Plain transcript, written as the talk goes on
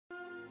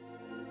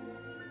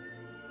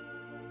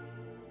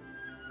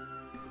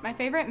My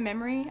favorite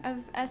memory of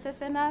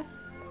SSMF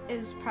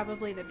is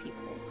probably the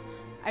people.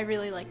 I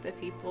really like the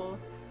people.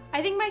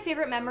 I think my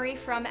favorite memory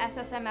from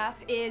SSMF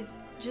is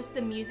just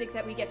the music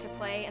that we get to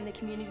play and the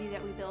community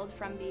that we build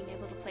from being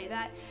able to play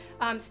that.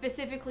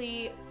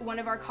 Specifically, one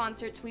of our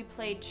concerts we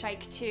played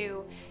Chike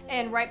 2,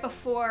 and right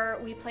before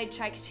we played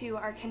Chike 2,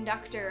 our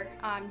conductor,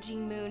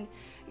 Gene Moon,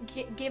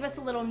 gave us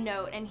a little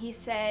note, and he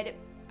said,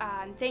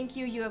 "Thank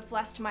you, you have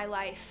blessed my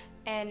life,"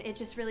 and it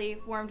just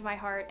really warmed my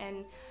heart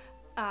and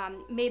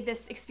made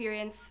this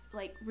experience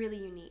like really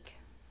unique.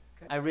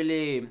 I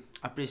really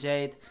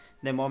appreciate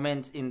the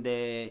moments in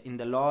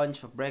the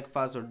lunch or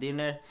breakfast or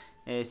dinner,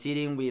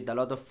 sitting with a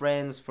lot of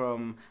friends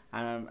from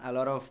a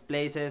lot of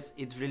places.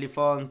 It's really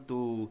fun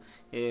to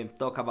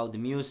talk about the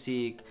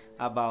music,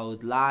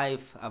 about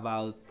life,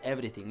 about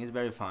everything. It's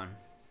very fun.